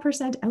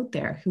 85% out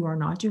there who are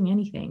not doing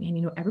anything.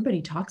 And,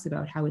 everybody talks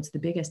about how it's the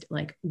biggest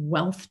like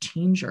wealth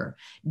changer,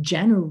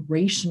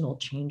 generational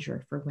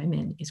changer for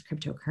women is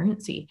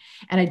cryptocurrency.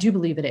 And I do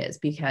believe it is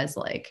because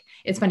like,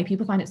 it's funny,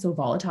 people find it so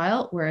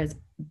volatile. Whereas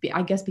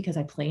I guess because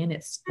I play in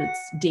it's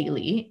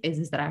daily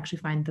is that I actually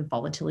find the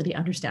volatility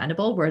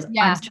understandable. Whereas I'm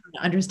trying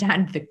to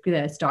understand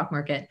the stock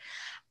market.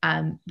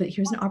 But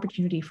here's an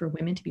opportunity for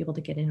women to be able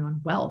to get in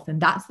on wealth.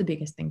 And that's the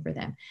biggest thing for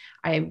them.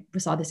 I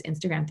saw this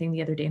Instagram thing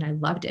the other day and I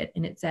loved it.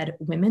 And it said,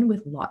 women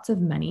with lots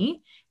of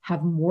money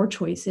have more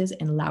choices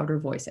and louder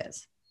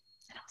voices.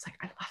 And I was like,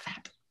 I love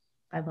that.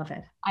 I love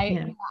it.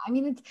 I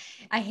mean,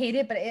 I hate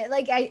it, but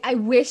I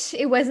wish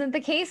it wasn't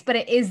the case, but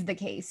it is the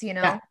case,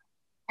 Yeah.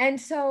 And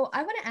so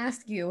I want to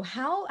ask you,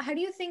 how do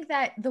you think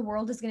that the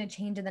world is going to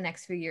change in the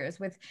next few years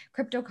with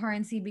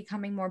cryptocurrency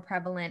becoming more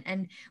prevalent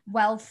and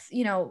wealth,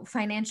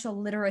 financial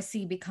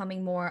literacy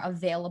becoming more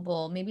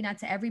available, maybe not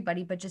to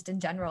everybody, but just in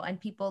general,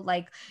 and people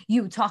like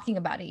you talking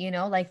about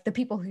it, like the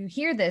people who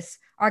hear this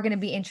are going to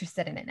be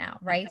interested in it now,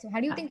 right? So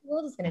how do you think the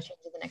world is going to change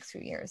in the next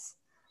few years?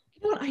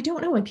 I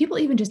don't know. And people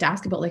even just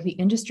ask about like the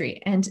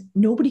industry and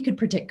nobody could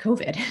predict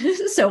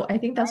COVID. So I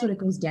think that's what it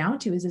goes down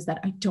to is that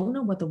I don't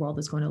know what the world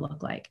is going to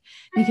look like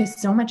because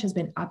so much has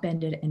been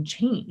upended and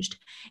changed.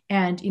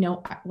 And,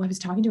 I was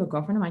talking to a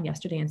girlfriend of mine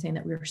yesterday and saying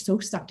that we were so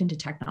sucked into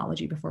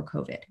technology before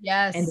COVID.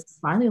 Yes. And it's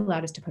finally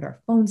allowed us to put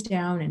our phones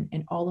down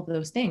and all of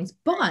those things.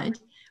 But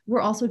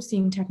we're also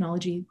seeing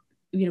technology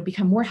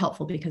become more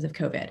helpful because of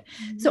COVID.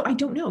 So I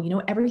don't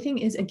know, everything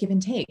is a give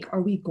and take.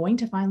 Are we going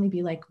to finally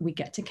be like, we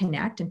get to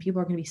connect and people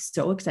are going to be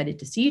so excited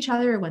to see each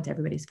other once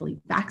everybody's fully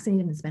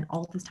vaccinated and spend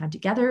all this time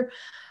together?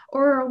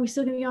 Or are we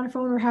still going to be on a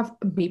phone or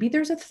maybe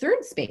there's a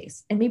third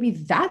space? And maybe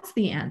that's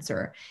the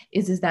answer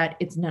is that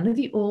it's none of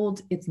the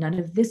old, it's none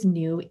of this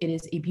new. It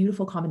is a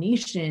beautiful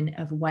combination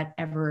of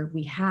whatever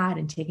we had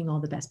and taking all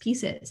the best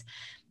pieces,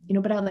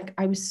 but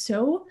I was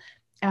so,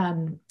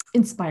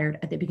 inspired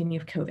at the beginning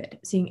of COVID,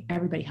 seeing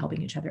everybody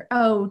helping each other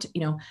out.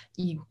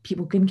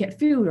 People couldn't get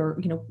food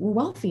or, we're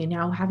wealthy and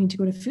now having to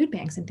go to food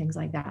banks and things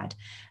like that.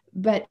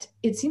 But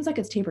it seems like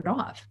it's tapered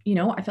off.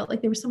 I felt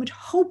like there was so much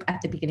hope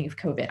at the beginning of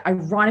COVID.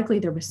 Ironically,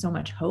 there was so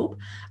much hope.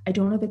 I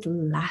don't know if it's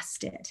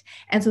lasted.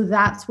 And so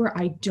that's where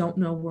I don't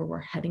know where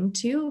we're heading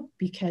to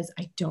because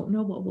I don't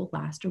know what will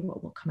last or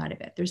what will come out of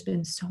it. There's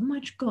been so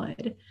much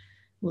good.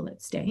 Will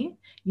it stay?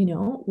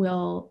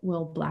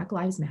 Will Black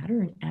Lives Matter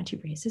and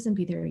anti-racism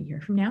be there a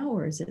year from now?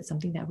 Or is it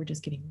something that we're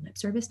just giving lip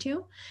service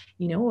to?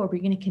 Are we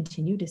going to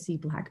continue to see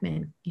Black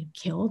men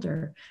killed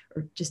or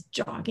just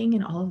jogging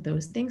and all of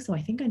those things? So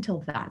I think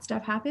until that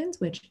stuff happens,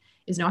 which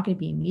is not going to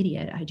be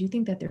immediate, I do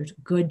think that there's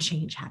good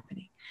change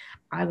happening.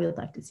 I would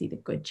like to see the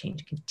good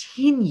change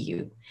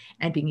continue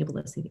and being able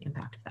to see the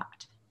impact of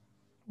that.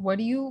 What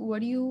do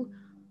you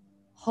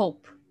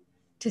hope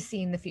to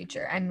see in the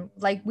future? And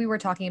like we were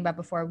talking about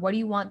before, what do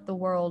you want the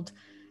world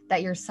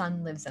that your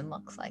son lives in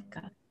looks like?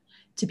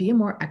 To be a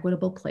more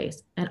equitable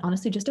place and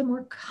honestly, just a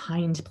more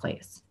kind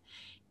place.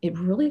 It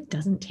really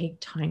doesn't take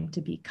time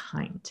to be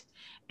kind.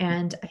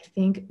 And I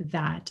think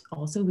that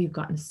also we've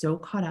gotten so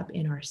caught up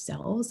in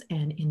ourselves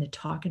and in the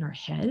talk in our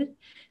head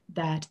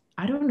that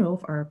I don't know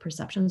if our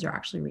perceptions are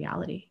actually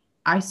reality.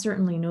 I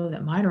certainly know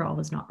that mine are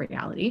always not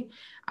reality.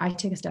 I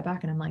take a step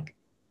back and I'm like,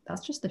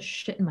 that's just the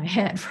shit in my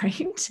head,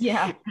 right?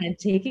 Yeah. And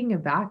taking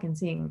it back and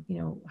saying,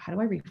 how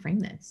do I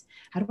reframe this?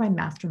 How do I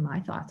master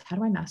my thoughts? How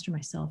do I master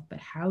myself? But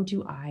how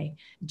do I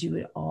do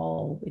it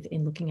all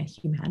within looking at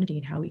humanity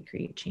and how we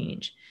create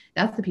change?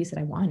 That's the piece that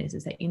I want is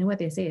that, what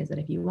they say is that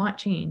if you want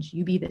change,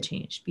 you be the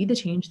change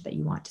that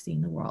you want to see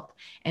in the world.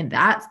 And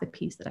that's the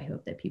piece that I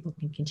hope that people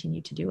can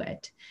continue to do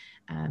it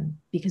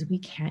because we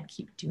can't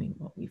keep doing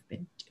what we've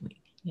been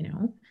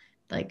doing,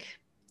 like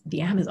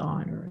the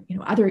Amazon or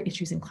other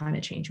issues in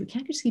climate change. We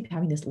can't just keep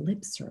having this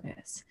lip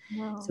service.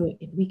 Wow. So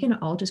if we can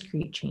all just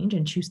create change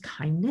and choose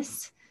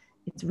kindness,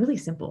 it's really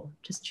simple.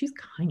 Just choose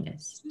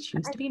kindness.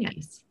 Choose to be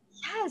nice.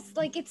 Yes,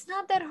 like it's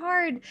not that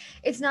hard.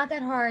 It's not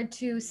that hard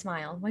to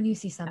smile when you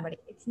see somebody.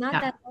 It's not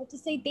that hard to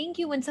say thank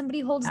you when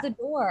somebody holds the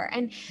door.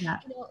 And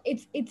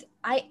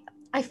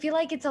I feel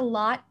like it's a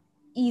lot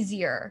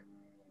easier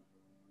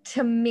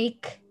to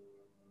make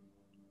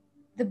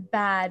the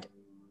bad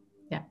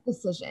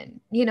decision,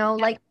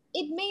 like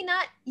it may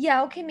not,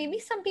 okay, maybe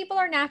some people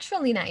are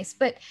naturally nice,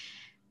 but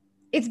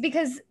it's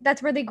because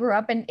that's where they grew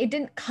up and it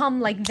didn't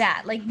come like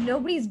that. Like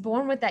nobody's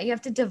born with that. You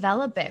have to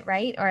develop it,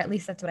 right? Or at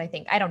least that's what I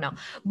think. I don't know,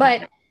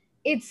 but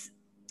it's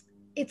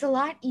a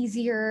lot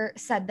easier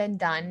said than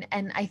done.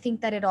 And I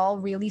think that it all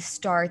really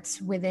starts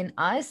within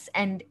us.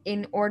 And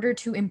in order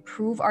to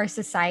improve our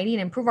society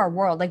and improve our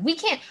world, like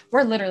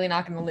we're literally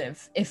not going to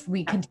live if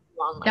we continue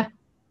on like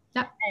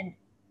that. And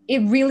it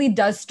really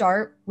does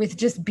start with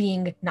just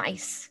being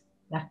nice.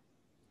 Yeah,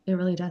 it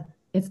really does.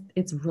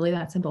 It's really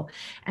that simple.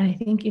 And I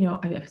think, you know,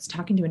 I was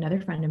talking to another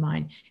friend of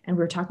mine and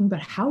we were talking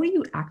about how do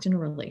you act in a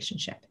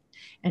relationship?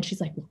 And she's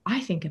like, well, I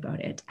think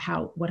about it.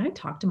 How would I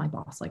talk to my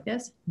boss like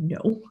this?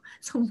 No.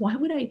 So why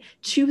would I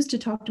choose to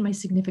talk to my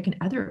significant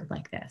other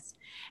like this?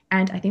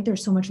 And I think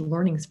there's so much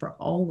learnings for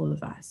all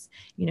of us,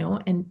 you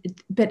know,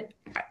 but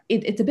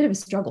it's a bit of a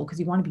struggle because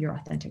you want to be your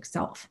authentic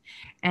self.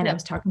 And I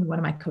was talking to one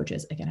of my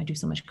coaches. Again, I do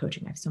so much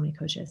coaching. I have so many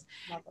coaches.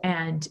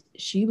 And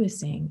she was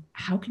saying,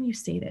 how can you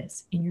say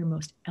this in your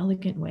most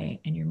elegant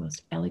way and your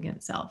most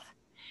elegant self?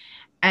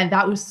 And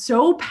that was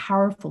so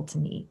powerful to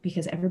me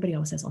because everybody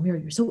always says, Almira,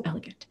 you're so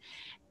elegant.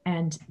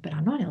 But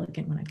I'm not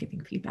elegant when I'm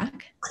giving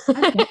feedback.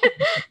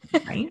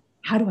 Right?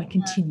 How do I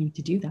continue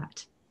to do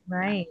that?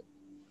 Right.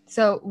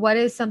 So what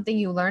is something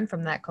you learned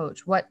from that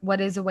coach?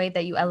 What is a way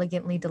that you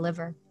elegantly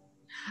deliver?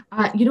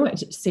 You know what?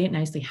 Just say it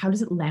nicely. How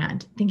does it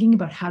land? Thinking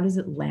about how does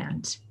it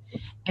land?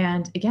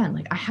 And again,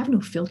 like I have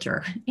no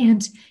filter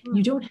and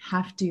you don't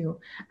have to,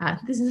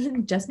 this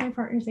isn't just my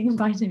partner saying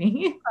bye to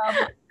me.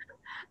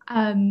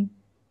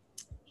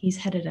 He's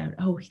headed out.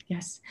 Oh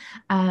yes.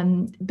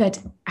 But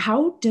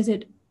how does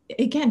it,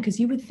 again, because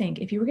you would think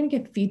if you were going to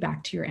give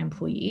feedback to your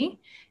employee,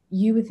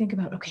 you would think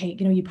about, okay,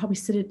 you know, you probably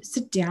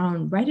sit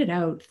down, write it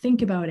out,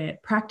 think about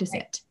it, practice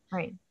it.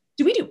 Right.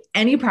 Do we do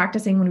any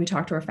practicing when we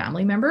talk to our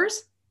family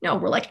members? No,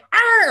 we're like,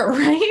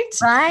 right?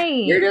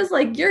 Right. You're just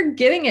like, you're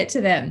giving it to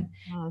them.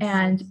 Yes.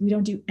 And we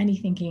don't do any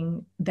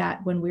thinking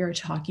that when we are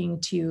talking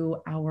to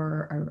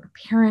our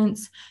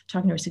parents,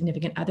 talking to our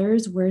significant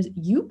others, whereas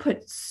you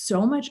put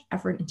so much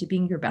effort into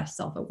being your best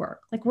self at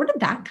work. Like, where did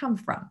that come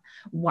from?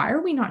 Why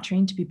are we not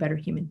trained to be better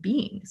human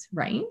beings?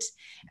 Right.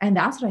 And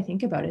that's what I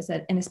think about is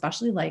that, and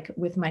especially like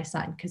with my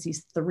son, because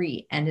he's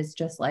 3 and it's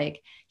just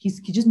like, he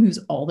just moves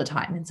all the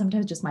time. And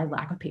sometimes just my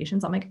lack of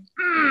patience, I'm like,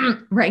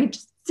 right.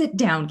 Just sit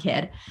down,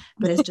 kid.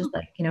 But it's just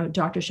like, you know,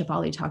 Dr.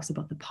 Shefali talks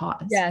about the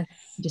pause. Yes.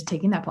 Just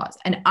taking that pause.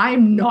 And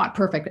I'm not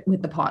perfect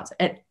with the pause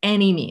at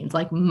any means.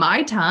 Like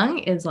my tongue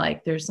is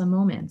like, there's some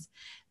moments,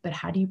 but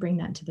how do you bring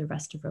that into the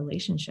rest of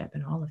relationship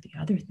and all of the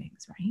other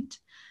things? Right.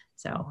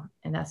 So,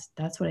 and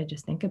that's what I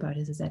just think about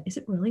is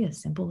it really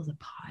as simple as a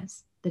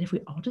pause that if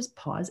we all just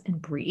pause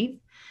and breathe,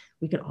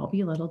 we could all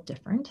be a little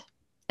different.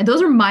 And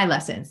those are my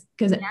lessons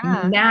because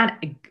man,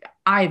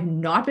 I've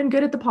not been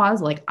good at the pause.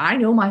 Like I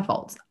know my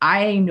faults.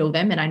 I know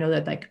them. And I know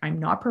that like, I'm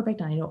not perfect.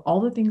 And I know all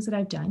the things that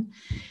I've done.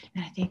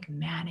 And I think,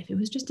 man, if it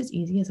was just as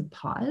easy as a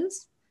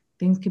pause,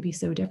 things could be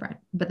so different,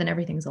 but then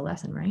everything's a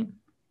lesson, right?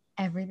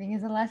 Everything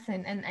is a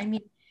lesson. And I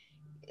mean,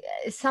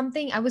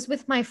 I was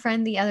with my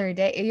friend the other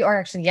day, or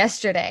actually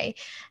yesterday,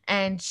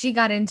 and she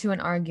got into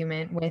an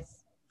argument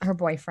with her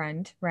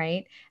boyfriend.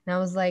 Right. And I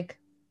was like,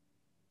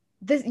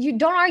 you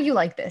don't argue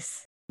like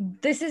this.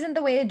 This isn't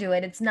the way to do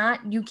it. It's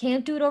not, you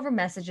can't do it over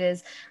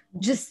messages.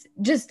 Just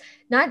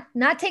not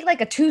take like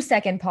a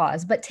 2-second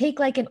pause, but take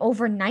like an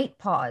overnight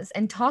pause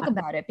and talk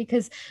about it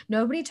because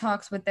nobody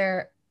talks with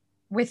their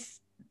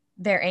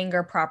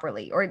anger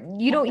properly, or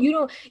you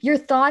don't, your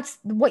thoughts,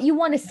 what you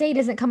want to say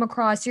doesn't come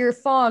across. You're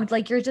fogged.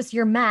 Like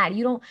you're mad.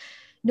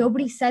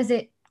 Nobody says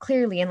it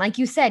clearly. And like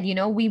you said, you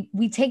know, we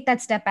take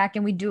that step back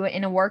and we do it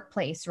in a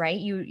workplace, right?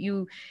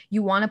 You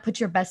want to put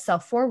your best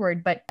self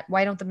forward, but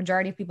why don't the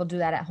majority of people do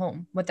that at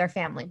home with their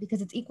family?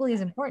 Because it's equally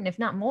as important, if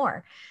not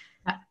more.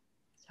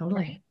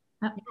 Totally.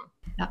 Right.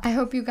 I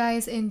hope you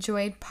guys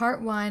enjoyed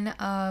part 1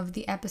 of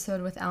the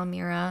episode with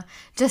Almira.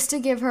 Just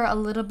to give her a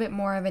little bit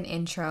more of an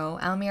intro,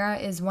 Almira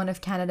is one of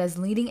Canada's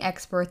leading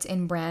experts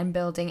in brand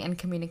building and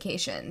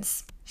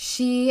communications.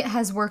 She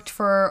has worked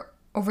for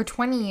over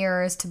 20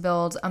 years to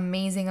build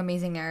amazing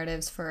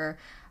narratives for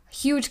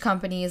huge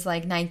companies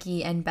like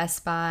Nike and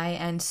Best Buy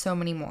and so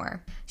many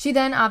more. She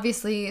then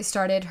obviously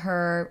started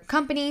her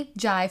company,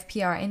 Jive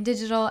PR and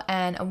Digital,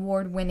 an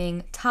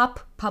award-winning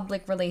top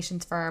public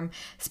relations firm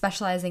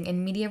specializing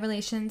in media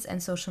relations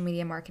and social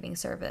media marketing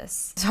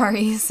services.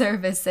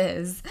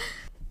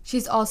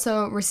 She's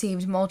also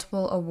received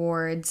multiple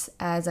awards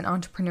as an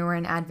entrepreneur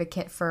and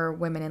advocate for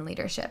women in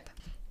leadership.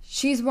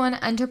 She's won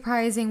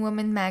Enterprising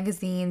Women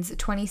Magazine's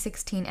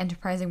 2016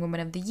 Enterprising Woman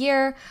of the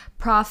Year,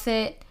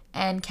 Profit,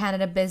 and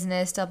Canada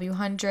Business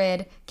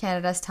W100,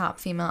 Canada's Top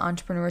Female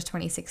Entrepreneurs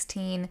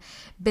 2016,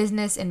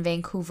 Business in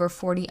Vancouver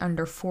 40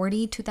 Under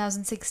 40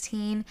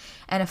 2016,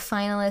 and a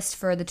finalist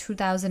for the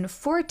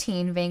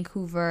 2014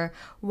 Vancouver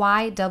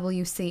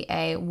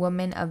YWCA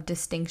Women of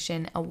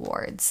Distinction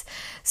Awards.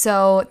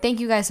 So thank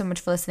you guys so much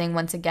for listening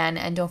once again,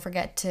 and don't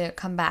forget to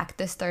come back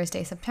this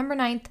Thursday, September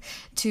 9th,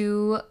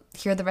 to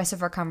hear the rest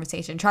of our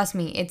conversation. Trust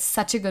me, it's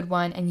such a good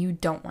one and you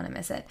don't want to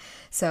miss it.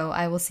 So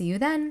I will see you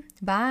then.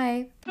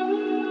 Bye.